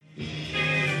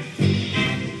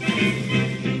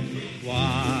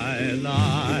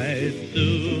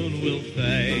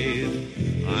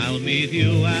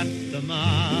the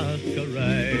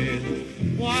masquerade,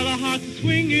 while our hearts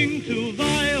swinging to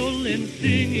violin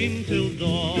singing till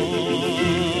dawn.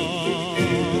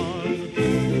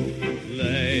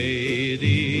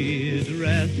 Ladies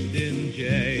dressed in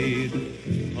jade,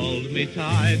 hold me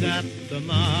tight at the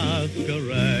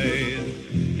masquerade.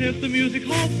 If the music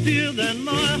halts, dear, then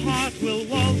my heart will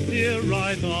waltz, dear,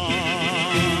 right on.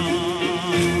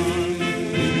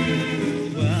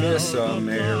 Miss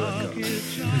America.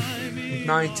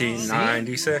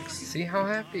 1996. See how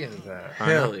happy is that?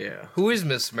 Hell yeah. Who is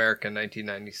Miss America in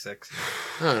 1996?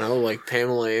 I don't know, like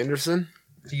Pamela Anderson?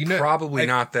 Do you know? Probably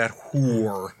not that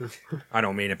whore. I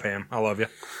don't mean it, Pam. I love you.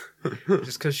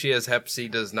 Just because she has Hep C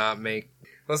does not make...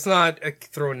 Let's not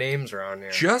throw names around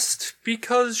here. Just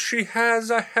because she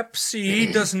has a Hep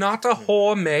C does not a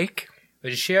whore make.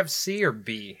 Does she have C or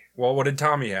B? Well, what did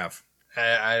Tommy have?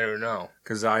 I don't know.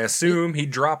 Because I assume he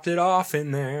dropped it off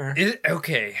in there.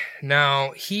 Okay,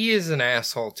 now he is an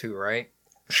asshole too, right?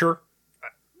 Sure.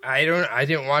 I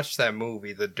didn't watch that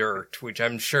movie, The Dirt, which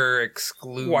I'm sure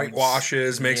excludes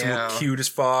Whitewashes, makes him look cute as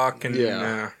fuck, and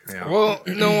yeah. Well,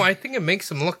 no, I think it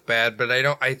makes him look bad, but I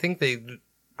don't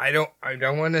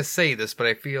want to say this, but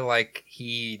I feel like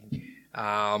he,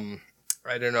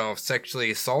 I don't know,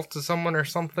 sexually assaulted someone or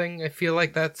something. I feel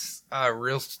like that's a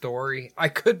real story. I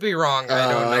could be wrong.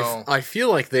 I don't know. I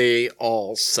feel like they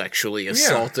all sexually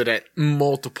assaulted at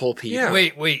multiple people. Yeah.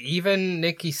 Wait, even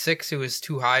Nikki Sixx, who was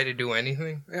too high to do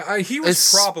anything? He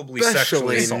was probably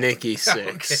sexually assaulted. Nikki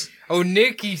Sixx. Okay. Oh,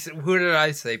 Nikki, who did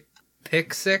I say?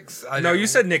 Pick Six? No, you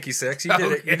said Nikki Sixx. You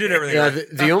did it. You did everything. Yeah, right.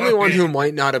 the only one who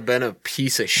might not have been a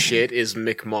piece of shit is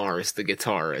Mick Mars, the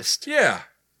guitarist. Yeah.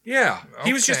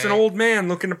 He was just an old man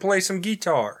looking to play some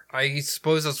guitar. I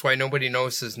suppose that's why nobody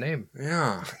knows his name.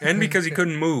 Yeah. And because he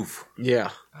couldn't move. Yeah.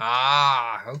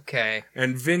 Ah, okay.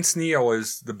 And Vince Neil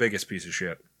is the biggest piece of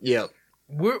shit. Yep.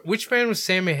 Which band was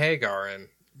Sammy Hagar in?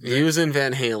 He was in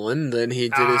Van Halen, then he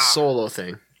did his solo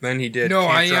thing. Then he did No,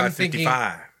 Can't I am Drive thinking-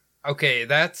 55. Okay,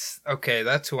 that's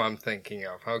who I'm thinking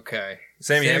of. Okay.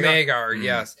 Sammy Hagar,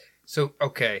 yes. So,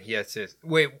 okay, yes, yes.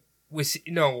 Wait,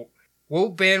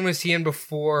 what band was he in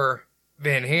before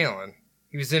Van Halen?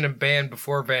 He was in a band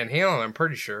before Van Halen, I'm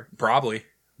pretty sure. Probably.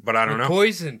 But I don't know.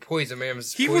 Poison, man.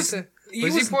 Was he Poison?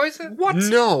 Was he Poison? What?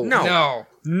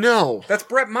 No. That's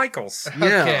Bret Michaels.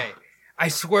 Yeah. Okay. I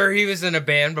swear he was in a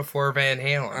band before Van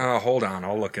Halen. Oh, hold on.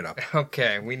 I'll look it up.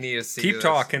 Okay, we need to see Keep this.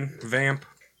 talking, Vamp.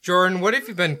 Jordan, what have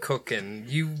you been cooking?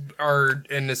 You are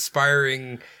an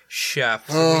aspiring chef.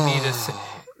 So we need to see.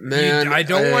 Man, I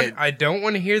don't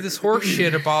want to hear this horse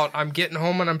shit about I'm getting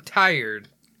home and I'm tired.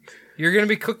 You're gonna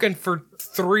be cooking for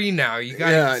 3 now. You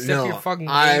gotta step your fucking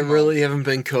game I up. really haven't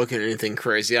been cooking anything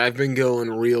crazy. I've been going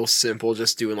real simple,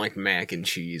 just doing like mac and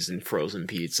cheese and frozen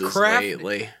pizzas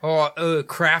lately.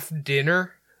 Craft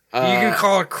dinner? You can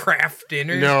call it craft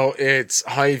dinner? No, it's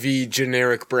Hy-Vee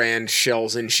generic brand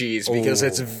shells and cheese because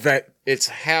it's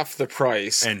half the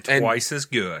price and twice as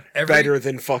good. Better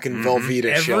than fucking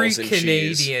Velveeta shells and cheese. Every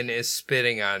Canadian is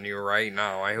spitting on you right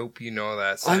now. I hope you know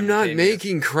that. I'm not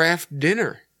making craft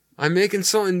dinner. I'm making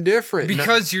something different.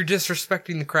 Because you're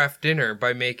disrespecting the craft dinner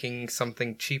by making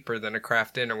something cheaper than a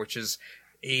craft dinner, which is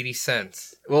 80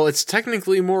 cents. Well, it's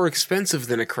technically more expensive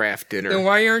than a craft dinner. Then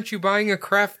why aren't you buying a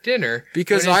craft dinner?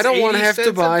 Because I don't want to have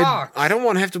to buy. I don't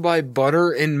want to have to buy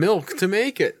butter and milk to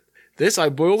make it. I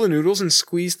boil the noodles and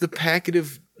squeeze the packet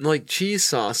of like cheese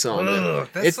sauce on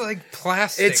it. That's like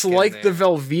plastic. It's like the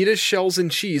Velveeta shells and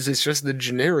cheese. It's just the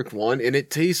generic one, and it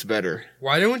tastes better.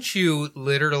 Why don't you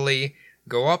literally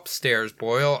go upstairs,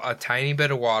 boil a tiny bit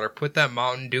of water, put that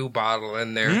Mountain Dew bottle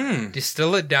in there,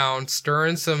 distill it down, stir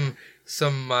in some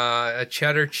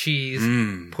cheddar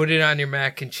cheese, put it on your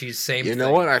mac and cheese, same thing. You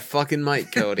know what? I fucking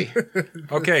might, Cody.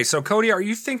 Okay, so Cody, are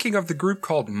you thinking of the group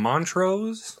called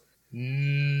Montrose?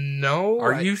 No.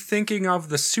 Are you thinking of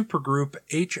the supergroup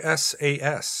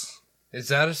HSAS? Is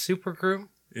that a supergroup?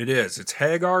 It is. It's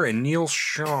Hagar and Neil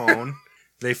Schon.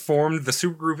 They formed the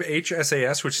supergroup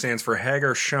HSAS, which stands for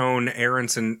Hagar, Schon,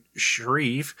 Aronson,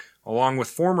 Shreve, along with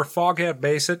former Foghat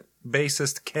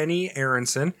bassist Kenny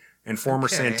Aronson and former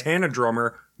Santana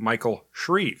drummer Michael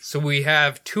Shreve. So we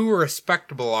have 2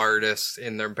 respectable artists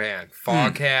in their band.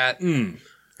 Foghat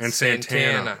and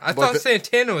Santana. I thought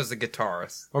Santana was the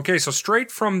guitarist. Okay, so straight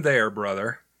from there,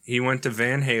 brother, he went to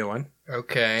Van Halen.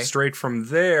 Okay. Straight from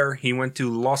there, he went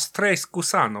to Los Tres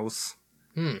Gusanos.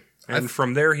 And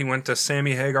from there, he went to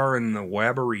Sammy Hagar and the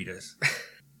Wabberitas.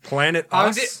 Planet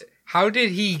Us. How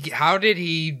did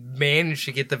he manage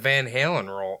to get the Van Halen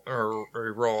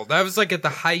role? That was like at the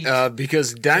height.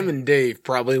 Because Diamond Dave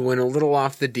probably went a little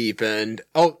off the deep end.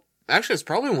 Oh, actually, it's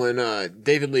probably when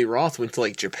David Lee Roth went to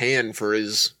like Japan for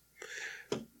his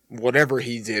whatever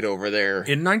he did over there.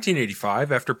 In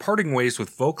 1985, after parting ways with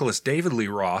vocalist David Lee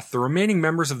Roth, the remaining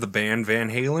members of the band Van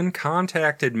Halen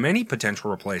contacted many potential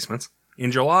replacements.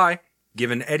 In July,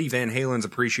 given Eddie Van Halen's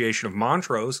appreciation of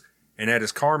Montrose and at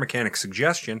his car mechanic's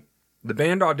suggestion, the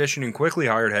band auditioned and quickly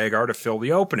hired Hagar to fill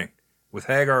the opening. With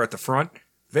Hagar at the front,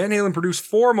 Van Halen produced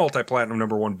 4 multi-platinum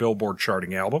 #1 Billboard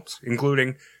charting albums,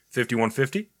 including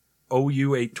 5150,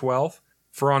 OU 812,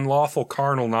 For Unlawful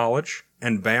Carnal Knowledge,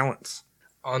 and Balance.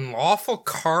 Unlawful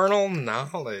Carnal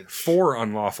Knowledge. For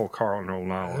Unlawful Carnal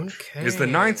Knowledge is the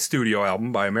 9th studio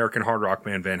album by American hard rock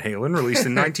band Van Halen, released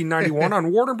in 1991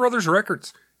 on Warner Brothers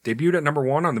Records. Debuted at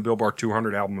 #1 on the Billboard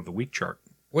 200 Album of the Week chart.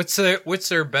 What's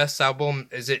their best album?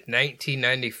 Is it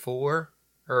 1994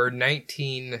 or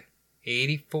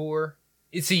 1984?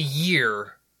 It's a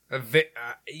year.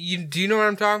 Do you know what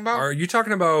I'm talking about? Are you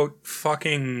talking about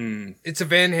fucking... It's a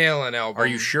Van Halen album. Are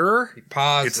you sure?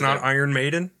 Positive. It's not Iron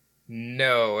Maiden?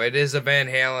 No, it is a Van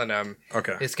Halen.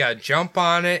 Okay. It's got Jump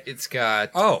on it. It's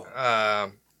got...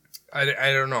 I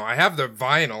don't know. I have the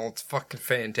vinyl. It's fucking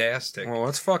fantastic. Well,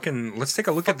 let's take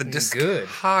a look at the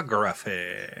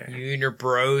discography. You and your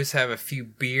bros have a few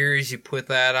beers. You put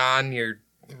that on. You're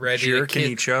ready jerking to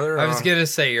each other. I was gonna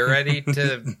say you're ready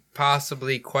to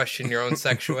possibly question your own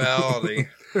sexuality.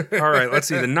 All right, let's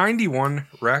see. The 91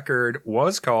 record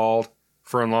was called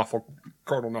For Unlawful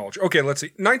Carnal Knowledge. Okay, let's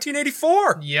see.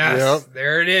 1984. Yes, Yep.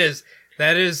 There it is.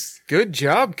 That is good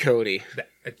job, Cody.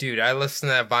 Dude, I listened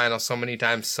to that vinyl so many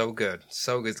times. So good.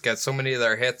 So good. It's got so many of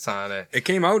their hits on it. It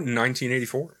came out in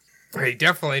 1984. I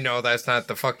definitely know that's not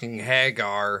the fucking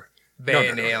Hagar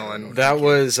Van Halen. That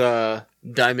was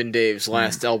Diamond Dave's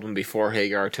last album before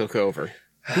Hagar took over.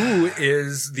 Who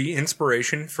is the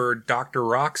inspiration for Dr.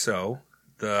 Roxo,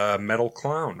 the metal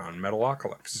clown on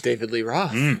Metalocalypse? David Lee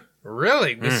Roth.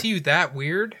 Really? Was he that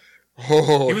weird?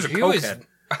 Oh, He was a cokehead.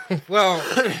 Well,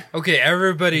 okay,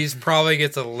 everybody's probably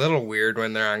gets a little weird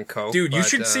when they're on coke. Dude, you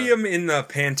should see him in the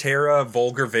Pantera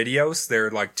Vulgar videos. They're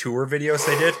like tour videos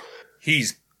they did.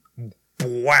 He's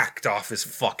whacked off his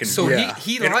fucking So brain.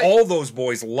 he And all those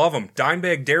boys love him.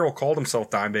 Dimebag Darrell called himself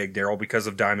Dimebag Darrell because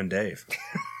of Diamond Dave.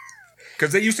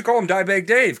 Because they used to call him Dimebag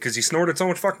Dave because he snorted so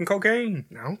much fucking cocaine.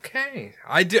 Okay.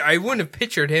 I wouldn't have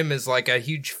pictured him as like a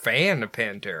huge fan of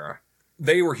Pantera.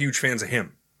 They were huge fans of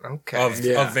him. Okay. Of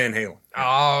Van Halen.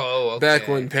 Oh, okay. Back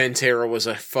when Pantera was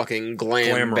a fucking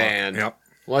glam rock. band. Yep.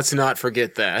 Let's not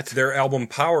forget that. Their album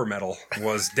Power Metal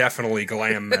was definitely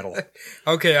glam metal.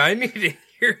 Okay, I need to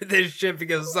hear this shit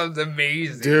because it sounds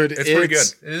amazing. Dude, It's pretty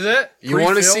good. Is it? You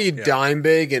want to Pre-Phil? see Yeah.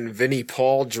 Dimebag and Vinnie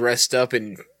Paul dressed up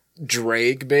in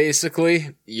Drake,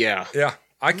 basically? Yeah. Yeah.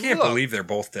 I can't Look. believe they're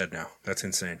both dead now. That's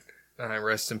insane.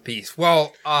 Rest in peace.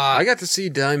 Well, I got to see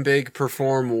Dimebag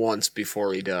perform once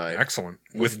before he died. Excellent.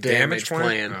 With Damage Damage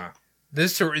Plan.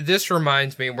 this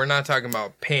reminds me, we're not talking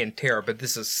about Pantera, but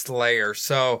this is Slayer.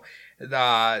 So,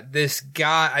 this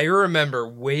guy, I remember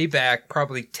way back,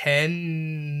 probably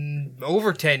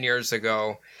over 10 years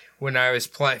ago, when I was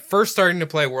first starting to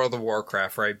play World of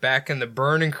Warcraft, right? Back in the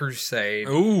Burning Crusade.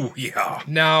 Ooh, yeah.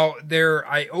 Now,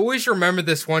 I always remember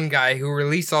this one guy who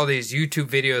released all these YouTube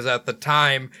videos at the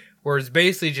time, where it's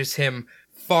basically just him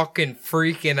fucking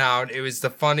freaking out. It was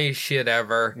the funniest shit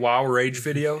ever. WoW Rage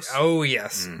videos? Oh,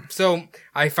 yes. So,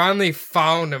 I finally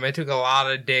found him. It took a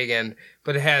lot of digging,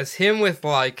 but it has him with,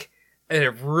 like, a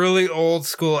really old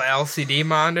school LCD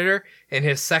monitor, and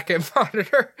his second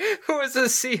monitor was a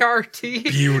CRT.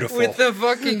 Beautiful. With the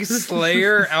fucking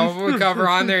Slayer album cover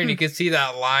on there, and you can see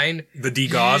that line. The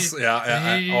D-Gauze?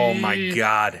 Yeah. Oh, my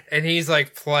God. And he's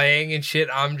like playing and shit.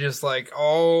 I'm just like,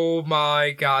 oh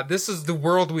my God. This is the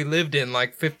world we lived in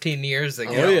like 15 years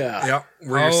ago. Oh, yeah. Yep.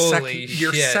 Where Holy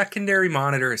your shit. secondary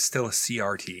monitor is still a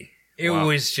CRT. It Wow.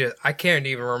 was just, I can't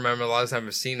even remember the last time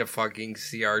I've seen a fucking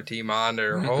CRT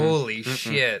monitor. Holy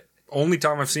shit. Only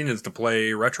time I've seen it is to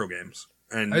play retro games.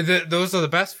 And Those are the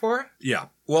best for it? yeah.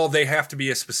 Well, they have to be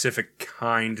a specific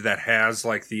kind that has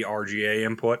like the RGA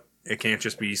input. It can't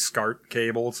just be SCART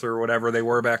cables or whatever they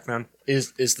were back then.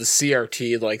 Is the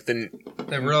CRT like the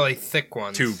really thick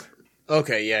ones. Tube.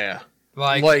 Okay, yeah.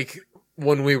 Like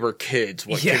when we were kids,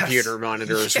 what Yes. computer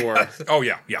monitors were. Oh,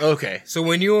 yeah. Yeah. Okay. So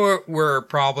when you were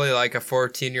probably like a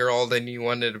 14-year-old and you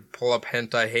wanted to pull up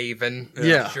Hentai Haven,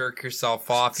 Yeah. jerk yourself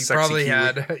off, you Sexy probably Kiwi.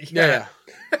 had, Yeah.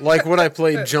 Like what I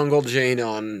played Jungle Jane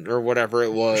on, or whatever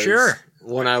it was. Sure.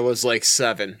 When I was like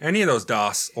 7. Any of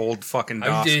those old fucking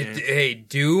DOS games. Hey,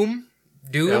 Doom,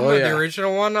 Oh, yeah. the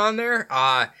original one on there.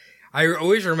 I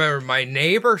always remember my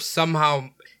neighbor somehow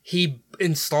he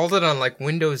installed it on like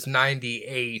Windows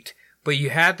 98, but you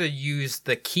had to use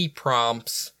the key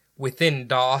prompts within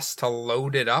DOS to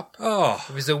load it up. Oh.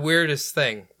 It was the weirdest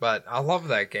thing, but I love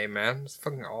that game, man. It's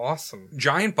fucking awesome.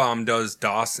 Giant Bomb does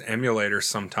DOS emulators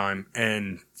sometime,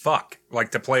 and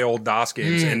to play old DOS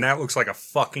games, and that looks like a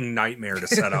fucking nightmare to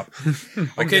set up.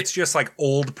 It's just like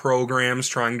old programs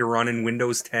trying to run in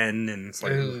Windows 10, and it's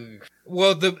like...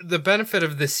 Well, the benefit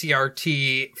of the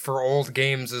CRT for old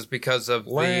games is because of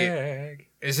lag.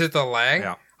 Is it the lag?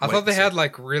 Yeah. I thought they had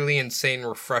like really insane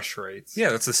refresh rates.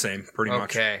 Yeah, that's the same, pretty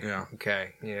much. Yeah.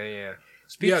 Okay. Yeah.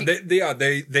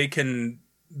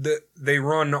 They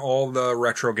run all the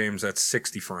retro games at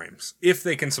 60 frames, if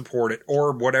they can support it,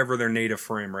 or whatever their native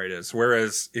frame rate is.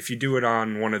 Whereas if you do it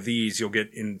on one of these, you'll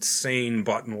get insane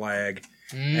button lag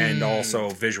and also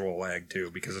visual lag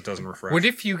too, because it doesn't refresh. What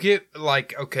if you get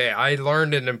I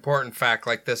learned an important fact,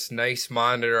 like this nice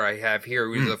monitor I have here,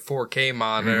 which is a 4K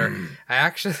monitor. I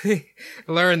actually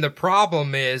learned the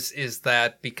problem is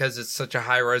that because it's such a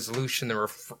high resolution,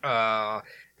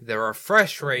 the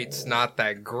refresh rate's not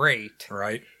that great.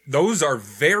 Right. Those are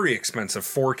very expensive.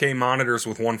 4K monitors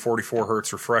with 144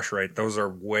 hertz refresh rate. Those are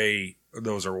way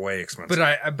expensive.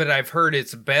 But I've heard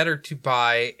it's better to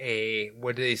buy a,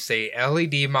 what do they say,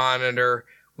 LED monitor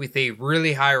with a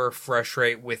really high refresh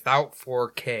rate without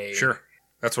 4K. Sure.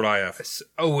 That's what I have.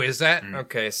 Oh, is that?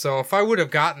 Okay. So if I would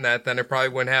have gotten that, then I probably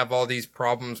wouldn't have all these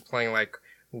problems playing like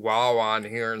WoW on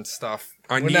here and stuff.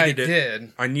 I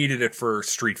needed it for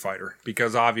Street Fighter,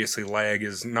 because obviously lag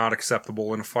is not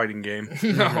acceptable in a fighting game.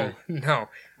 No. You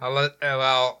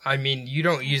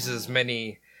don't use as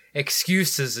many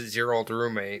excuses as your old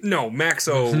roommate. No,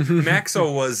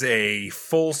 Maxo was a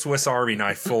full Swiss Army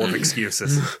knife full of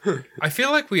excuses. I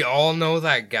feel like we all know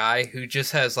that guy who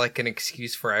just has like an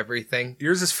excuse for everything.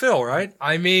 Yours is Phil, right?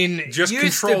 I mean, just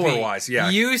controller-wise, yeah.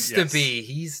 Used to be.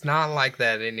 He's not like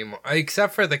that anymore,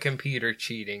 except for the computer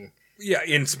cheating. Yeah,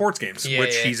 in sports games,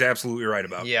 which he's absolutely right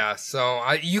about. Yeah, so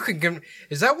you can.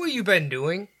 Is that what you've been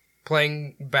doing?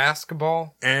 Playing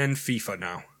basketball? And FIFA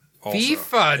now. Also.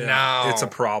 FIFA now. It's a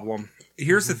problem.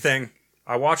 Here's the thing.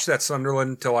 I watched that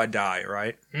Sunderland till I die,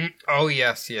 right? Oh,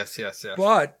 yes.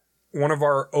 But one of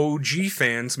our OG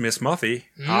fans, Miss Muffy,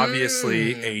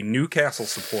 obviously a Newcastle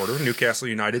supporter, Newcastle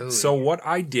United. Ooh. So what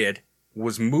I did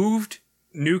was moved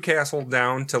Newcastle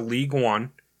down to League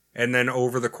One, and then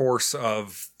over the course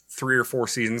of 3 or 4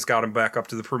 seasons got them back up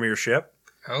to the Premiership.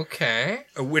 Okay.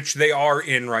 Which they are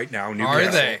in right now. Newcastle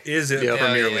are they? Is a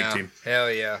Premier League team.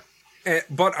 Hell yeah.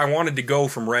 But I wanted to go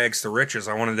from rags to riches.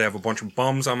 I wanted to have a bunch of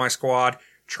bums on my squad,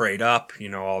 trade up,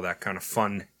 all that kind of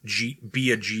fun,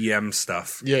 be a GM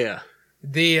stuff. Yeah.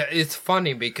 It's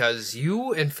funny because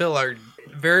you and Phil are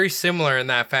very similar in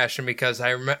that fashion, because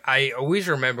I always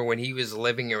remember when he was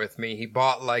living here with me, he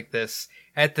bought like this.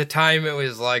 At the time, it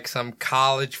was like some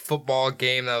college football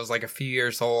game that was like a few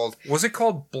years old. Was it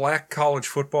called Black College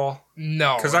Football?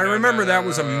 No. Because I remember that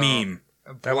was a meme.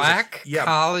 Black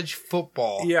College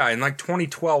Football. Yeah, in like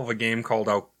 2012, a game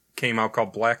came out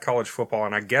called Black College Football,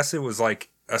 and I guess it was like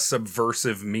a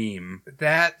subversive meme.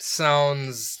 That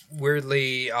sounds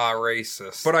weirdly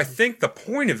racist. But I think the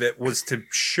point of it was to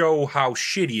show how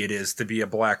shitty it is to be a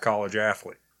black college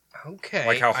athlete. Okay.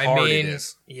 Like how hard it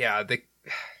is. Yeah, the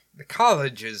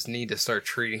colleges need to start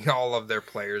treating all of their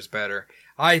players better.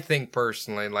 I think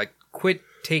personally, like, quit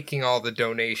taking all the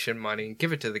donation money and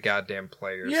give it to the goddamn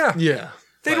players. Yeah.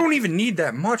 They don't even need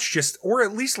that much, or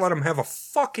at least let them have a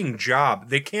fucking job.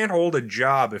 They can't hold a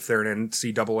job if they're an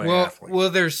NCAA athlete. Well,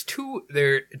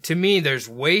 to me, there's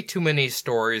way too many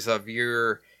stories of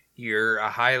you're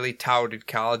a highly touted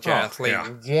college athlete. Yeah.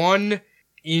 One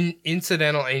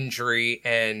incidental injury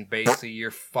and basically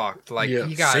you're fucked. Like,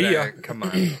 you gotta, come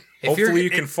on. Hopefully you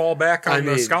can fall back on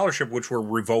the scholarship, which we're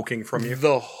revoking from you.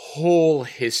 The whole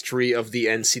history of the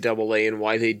NCAA and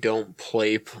why they don't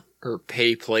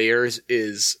pay players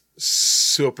is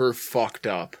super fucked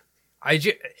up. I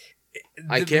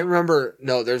can't remember.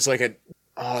 No, there's like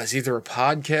it's either a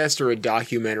podcast or a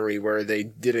documentary where they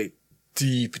did a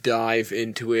deep dive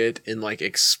into it and like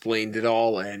explained it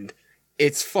all, and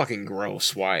it's fucking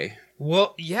gross. Why?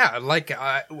 Well, yeah, like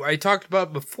I talked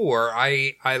about before,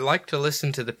 I like to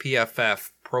listen to the PFF,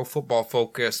 Pro Football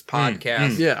Focus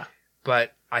podcast. Yeah.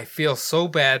 But I feel so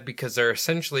bad because they're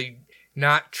essentially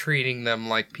not treating them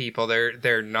like people.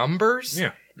 They're numbers.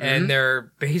 Yeah. And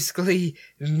they're basically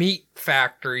meat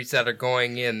factories that are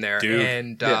going in there. Dude.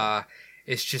 And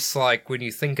it's just like when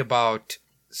you think about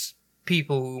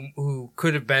people who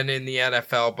could have been in the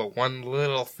NFL, but one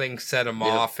little thing set them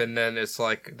off, and then it's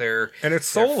like and it's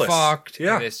soulless. Fucked,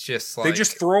 yeah, and it's just like they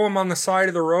just throw them on the side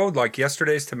of the road like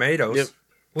yesterday's tomatoes. Yep.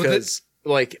 Because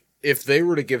if they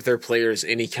were to give their players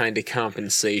any kind of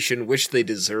compensation, which they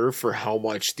deserve for how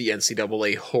much the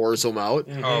NCAA whores them out,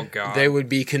 oh god, they would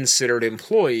be considered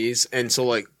employees, and so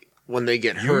like when they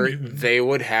get hurt, they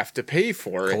would have to pay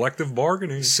for it. Collective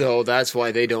bargaining. So that's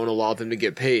why they don't allow them to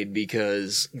get paid,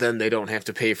 because then they don't have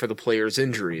to pay for the players'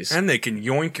 injuries. And they can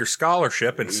yoink your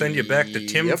scholarship and send you back to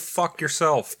Tim fuck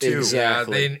yourself, too.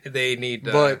 Exactly. Yeah, they need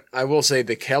to... But I will say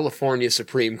the California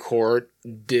Supreme Court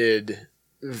did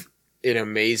an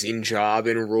amazing job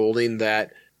in ruling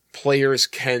that players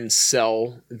can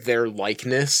sell their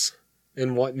likeness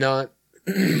and whatnot.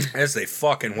 As they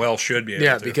fucking well should be able to.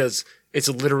 Yeah, because it's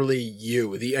literally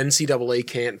you. The NCAA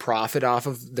can't profit off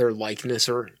of their likeness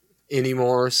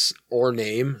anymore or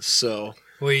name, so...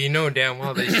 Well, you know damn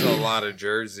well they sell a lot of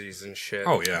jerseys and shit.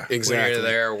 Oh, yeah. Exactly. When you're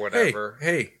there or whatever.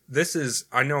 Hey, this is...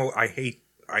 I know I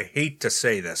hate to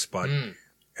say this, but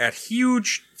at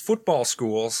huge football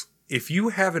schools, if you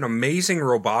have an amazing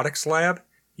robotics lab,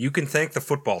 you can thank the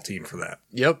football team for that.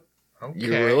 Yep. Okay.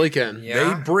 You really can.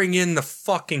 Yeah. They bring in the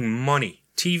fucking money.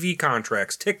 TV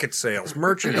contracts, ticket sales,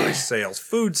 merchandise sales,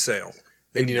 food sales.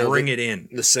 They bring it in.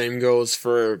 The same goes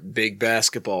for big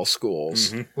basketball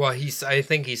schools. Mm-hmm. Well, I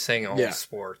think he's saying all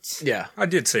sports. Yeah. I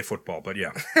did say football, but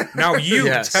yeah. Now you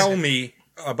tell me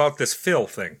about this Phil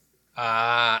thing.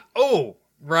 Oh,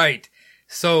 right.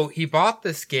 So he bought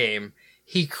this game.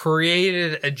 He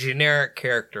created a generic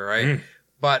character, right?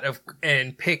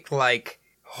 And picked like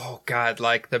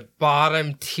the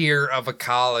bottom tier of a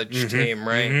college team,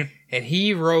 right? And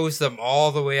he rose them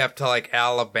all the way up to like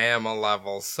Alabama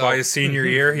levels. So by his senior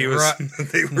year, he was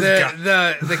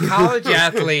the college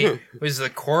athlete was the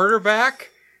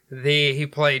quarterback. He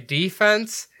played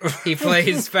defense. He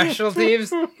played special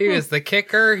teams. He was the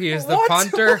kicker. He was the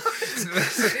punter.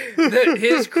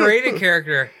 His creative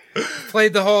character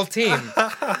played the whole team,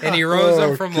 and he rose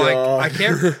them from like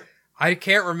I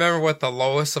can't remember what the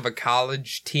lowest of a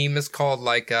college team is called.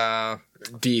 Like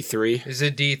D3. Is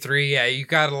it D3? Yeah, you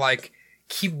gotta like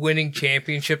keep winning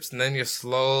championships, and then you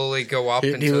slowly go up.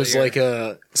 He was like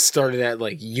started at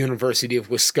like University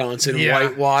of Wisconsin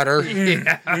Whitewater.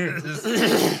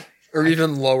 Yeah. Or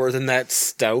even lower than that,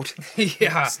 Stout.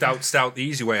 Yeah. Stout, the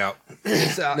easy way out.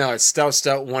 No, it's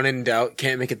Stout, one in doubt.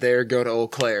 Can't make it there, go to Eau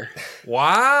Claire.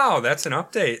 Wow, that's an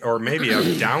update, or maybe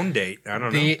a down date. I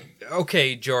don't know.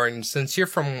 Okay, Jordan, since you're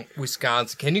from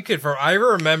Wisconsin, can you confirm? I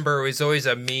remember it was always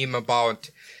a meme about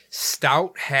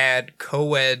Stout had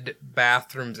co-ed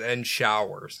bathrooms and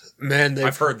showers. Man,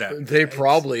 I've heard that. They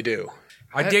probably do.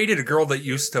 I dated a girl that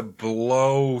used to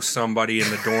blow somebody in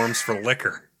the dorms for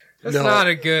liquor. That's not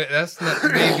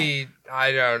maybe,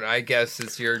 I guess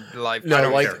it's your life. No,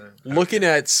 like, looking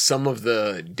at some of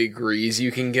the degrees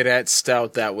you can get at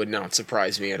Stout, that would not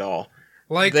surprise me at all.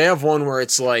 Like, they have one where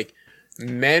it's like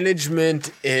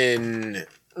management in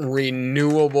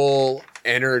renewable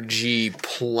energy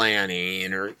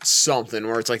planning or something,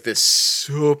 where it's like this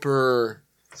super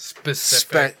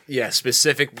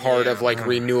specific part of like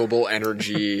renewable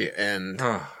energy and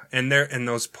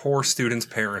those poor students'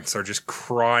 parents are just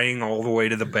crying all the way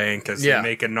to the bank as they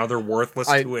make another worthless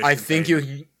tuition. I think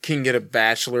you can get a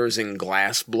bachelor's in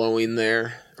glass blowing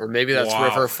there. Or maybe that's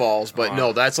River Falls, but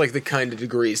no, that's like the kind of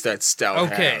degrees that Stout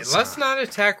has. Okay, let's not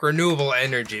attack renewable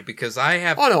energy, because I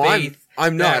have faith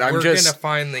I'm not. I'm we're just gonna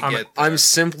finally get there. I'm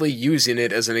simply using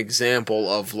it as an example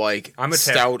of like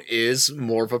Stout is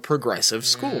more of a progressive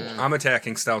school. I'm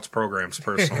attacking Stout's programs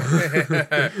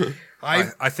personally.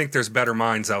 I think there's better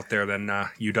minds out there than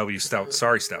UW Stout.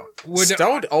 Sorry, Stout.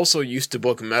 Stout also used to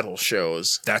book metal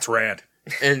shows. That's rad.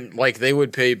 And like they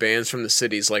would pay bands from the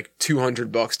cities like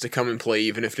 $200 to come and play,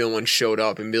 even if no one showed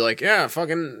up, and be like, "Yeah,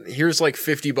 fucking here's like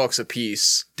 $50 a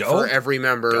piece for every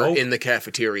member in the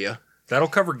cafeteria." That'll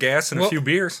cover gas and a few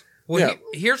beers. Well,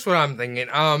 here's what I'm thinking.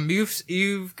 Have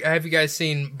you guys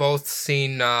both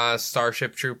seen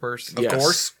Starship Troopers? Of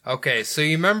course. Okay, so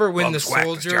you remember when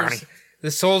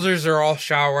the soldiers are all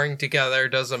showering together?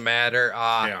 Doesn't matter.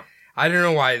 I don't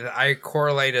know why I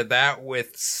correlated that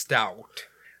with Stout.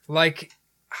 Like,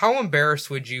 how embarrassed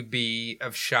would you be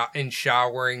of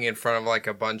showering in front of like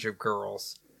a bunch of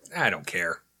girls? I don't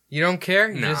care. You don't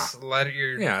care? You just let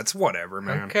it... Yeah, it's whatever,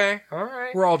 man. Okay, all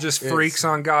right. We're all just freaks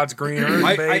on God's green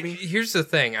earth, baby. Here's the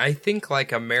thing. I think,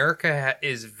 like, America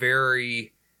is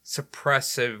very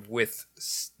suppressive with,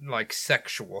 like,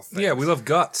 sexual things. Yeah, we love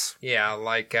guts. Yeah,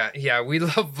 like, we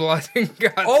love blood and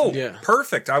guts. Oh,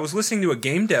 perfect. I was listening to a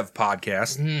game dev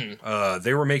podcast.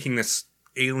 They were making this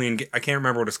alien... I can't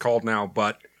remember what it's called now,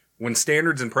 but... when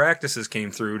standards and practices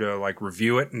came through to like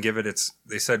review it and give it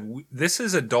they said, this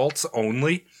is adults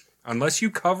only. Unless you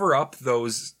cover up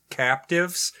those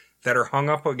captives that are hung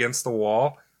up against the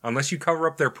wall, unless you cover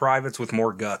up their privates with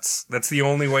more guts. That's the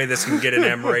only way this can get an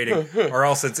M rating, or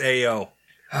else it's AO.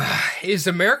 Is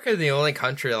America the only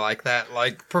country like that?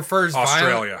 Like, prefers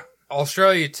Australia.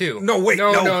 Australia, too. No, wait,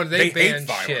 no. They ban hate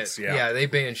violence, shit. Yeah, they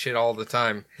ban shit all the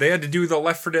time. They had to do the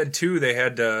Left 4 Dead 2. They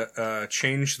had to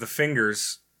change the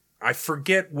fingers. I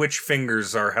forget which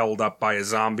fingers are held up by a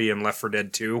zombie in Left 4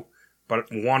 Dead 2, but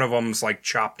one of them's like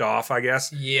chopped off, I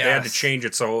guess. Yeah. They had to change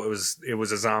it so it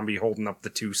was a zombie holding up the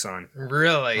 2 sign.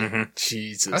 Really? Mm-hmm.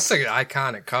 Jesus. That's like an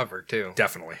iconic cover, too.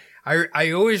 Definitely.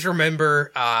 I always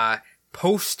remember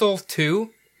Postal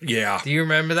 2. Yeah. Do you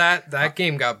remember that? That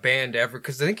game got banned ever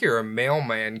because I think you're a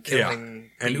mailman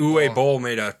killing And people. Uwe Boll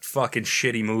made a fucking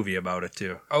shitty movie about it,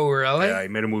 too. Oh, really? Yeah, he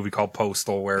made a movie called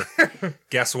Postal where,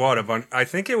 guess what? I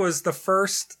think it was the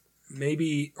first,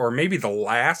 maybe the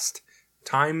last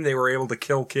time they were able to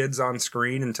kill kids on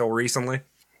screen until recently.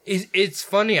 It's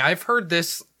funny. I've heard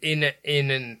this in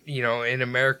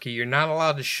America. You're not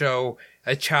allowed to show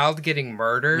a child getting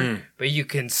murdered, but you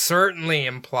can certainly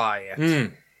imply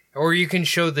it. Or you can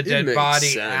show the dead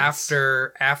body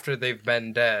after they've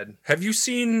been dead. Have you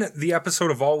seen the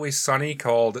episode of Always Sunny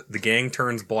called The Gang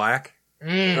Turns Black?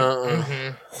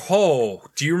 Mm-hmm. Oh,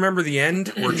 do you remember the end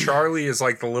where Charlie is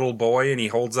like the little boy and he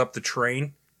holds up the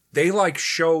train? They like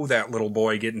show that little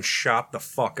boy getting shot the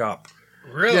fuck up.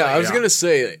 Really? Yeah, I was going to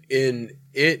say, in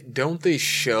it, don't they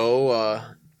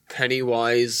show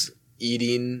Pennywise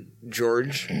eating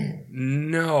George?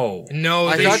 No,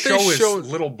 they show his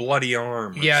little bloody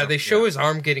arm. Yeah, they show his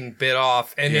arm getting bit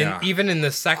off, and even in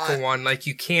the second one, like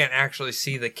you can't actually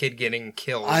see the kid getting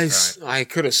killed. I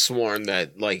could have sworn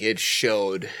that like it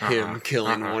showed him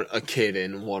killing a kid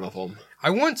in one of them. I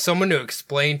want someone to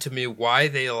explain to me why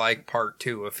they like part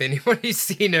 2. If anybody's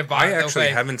seen it, I actually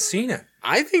haven't seen it.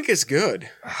 I think it's good.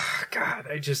 Oh, God,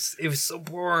 it was so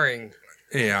boring.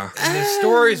 Yeah. And the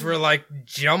stories were like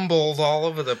jumbled all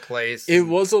over the place. It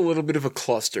was a little bit of a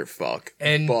clusterfuck.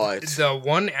 But the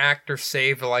one actor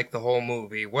saved like the whole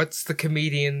movie. What's the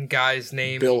comedian guy's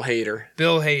name? Bill Hader.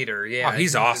 Bill Hader, yeah. Oh,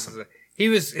 he's awesome.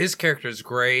 His character's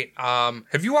great.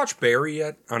 Have you watched Barry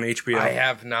yet on HBO? I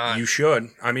have not. You should.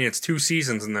 I mean, it's 2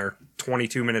 seasons and they're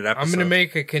 22-minute episodes. I'm going to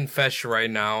make a confession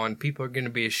right now, and people are going to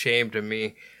be ashamed of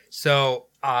me. So,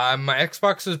 my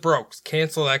Xbox is broke.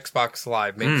 Cancel Xbox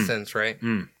Live. Makes sense, right?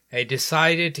 I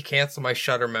decided to cancel my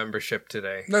Shudder membership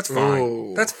today. That's fine.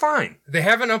 Ooh. That's fine. They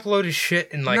haven't uploaded shit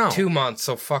in 2 months,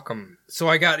 so fuck them. So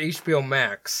I got HBO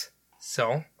Max.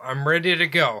 So, I'm ready to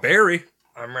go. Barry.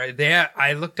 I'm ready.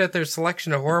 I looked at their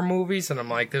selection of horror movies, and I'm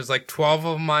like, there's like 12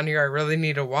 of them on here I really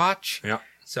need to watch. Yeah.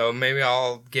 So maybe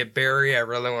I'll get Barry. I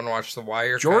really want to watch The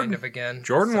Wire kind of again.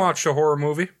 Jordan watched a horror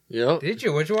movie. Yep. Did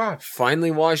you? What'd you watch?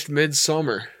 Finally watched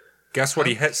Midsummer. Guess what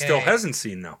he still hasn't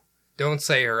seen, though? Don't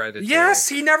say Hereditary. Yes,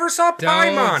 he never saw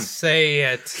Paimon. Don't say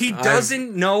it. He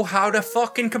doesn't know how to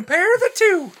fucking compare the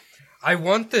two. I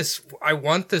want this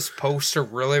poster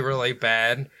really, really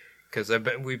bad. Because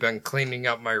we've been cleaning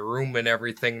up my room and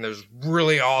everything. There's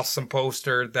really awesome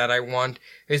poster that I want.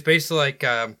 It's basically like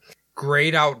a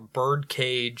grayed out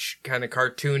birdcage, kind of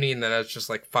cartoony, and then it's just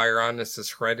like Fire on This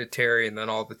is Hereditary, and then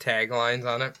all the taglines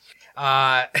on it.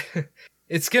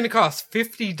 It's going to cost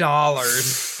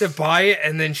 $50 to buy it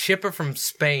and then ship it from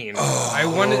Spain. I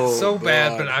want it so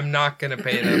bad, but I'm not going to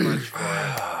pay that much for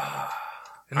it.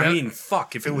 I mean,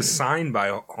 fuck, if it was signed by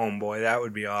Homeboy, that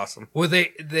would be awesome. Well,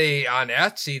 they on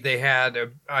Etsy, they had,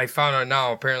 I found out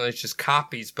now, apparently it's just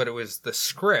copies, but it was the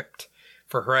script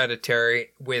for Hereditary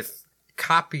with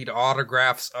copied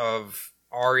autographs of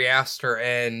Ari Aster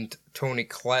and Toni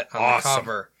Collette on the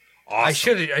cover.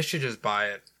 Awesome. I should just buy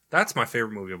it. That's my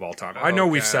favorite movie of all time. I know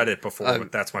we've said it before, but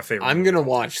that's my favorite I'm going to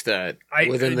watch that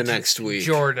within the next week.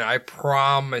 Jordan, I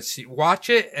promise you. Watch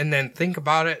it and then think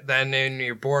about it. Then when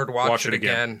you're bored, watch it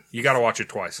again. You got to watch it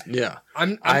twice. Yeah.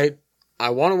 I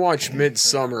want to watch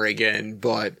Midsummer again,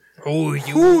 but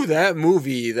that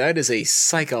movie, that is a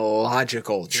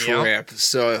psychological trip. Yep.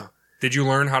 So... Did you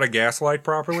learn how to gaslight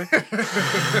properly?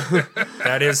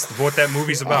 That is what that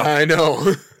movie's about. I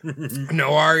know.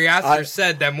 No, Ari Aster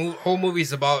said that whole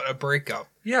movie's about a breakup.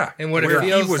 Yeah. And what it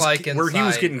feels like inside. Where he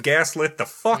was getting gaslit the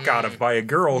fuck out of by a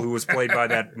girl who was played by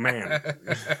that man.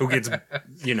 Who gets,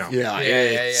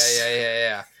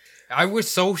 Yeah. I was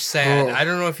so sad. I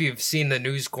don't know if you've seen the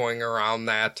news going around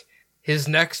that his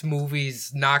next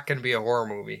movie's not going to be a horror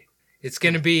movie. It's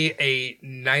going to be a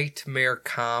nightmare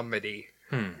comedy.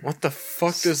 What the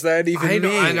fuck does that even mean?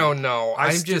 I don't know.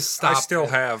 I still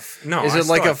have... No, is it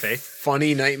like a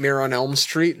funny Nightmare on Elm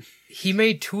Street? He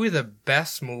made 2 of the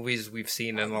best movies we've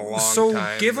seen in a long time.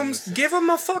 So give him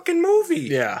a fucking movie.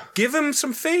 Yeah. Give him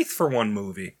some faith for one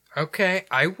movie. Okay,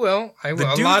 I will. The A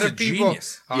dude's lot a of people.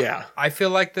 genius. Yeah. I feel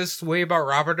like this way about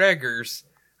Robert Eggers.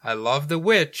 I love The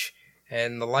Witch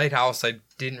and The Lighthouse. I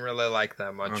didn't really like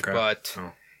that much, but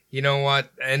you know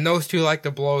what? And those two like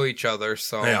to blow each other.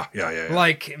 So yeah.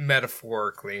 Like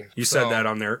metaphorically. You said that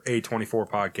on their A24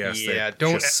 podcast. Yeah, they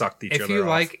don't just sucked each other If you off.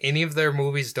 like any of their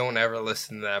movies, don't ever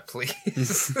listen to that,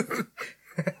 please.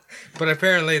 But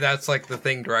apparently that's like the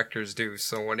thing directors do.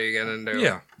 So what are you gonna do?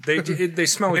 Yeah, they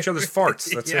smell each other's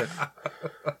farts. That's it.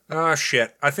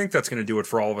 Shit. I think that's gonna do it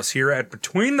for all of us here at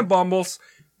Between the Bumbles.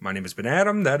 My name has been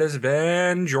Adam. That has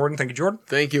been Jordan. Thank you, Jordan.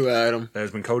 Thank you, Adam. That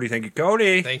has been Cody. Thank you,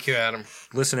 Cody. Thank you, Adam.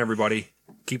 Listen, everybody,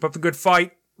 keep up the good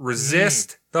fight.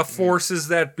 Resist the forces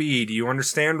that be. Do you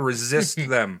understand? Resist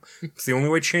them. It's the only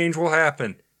way change will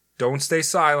happen. Don't stay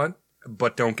silent,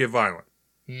 but don't get violent.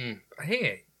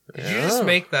 Hey. Did you just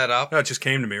make that up? That just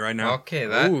came to me right now. Okay,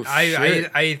 Ooh,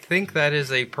 I think that is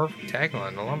a perfect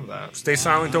tagline. I love that. Stay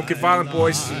silent, don't get violent,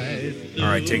 boys. All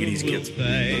right, take it easy, kids.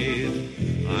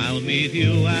 I'll meet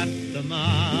you at the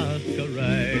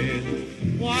masquerade,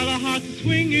 while our hearts are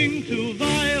swinging to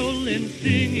violin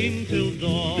singing till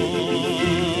dawn.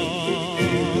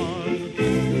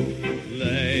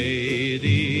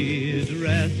 Ladies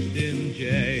dressed in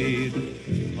jade,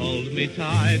 hold me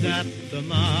tight at the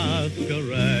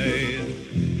masquerade.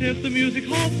 If the music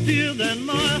halts, dear, then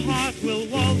my heart will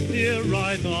waltz, dear,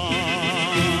 right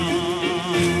on.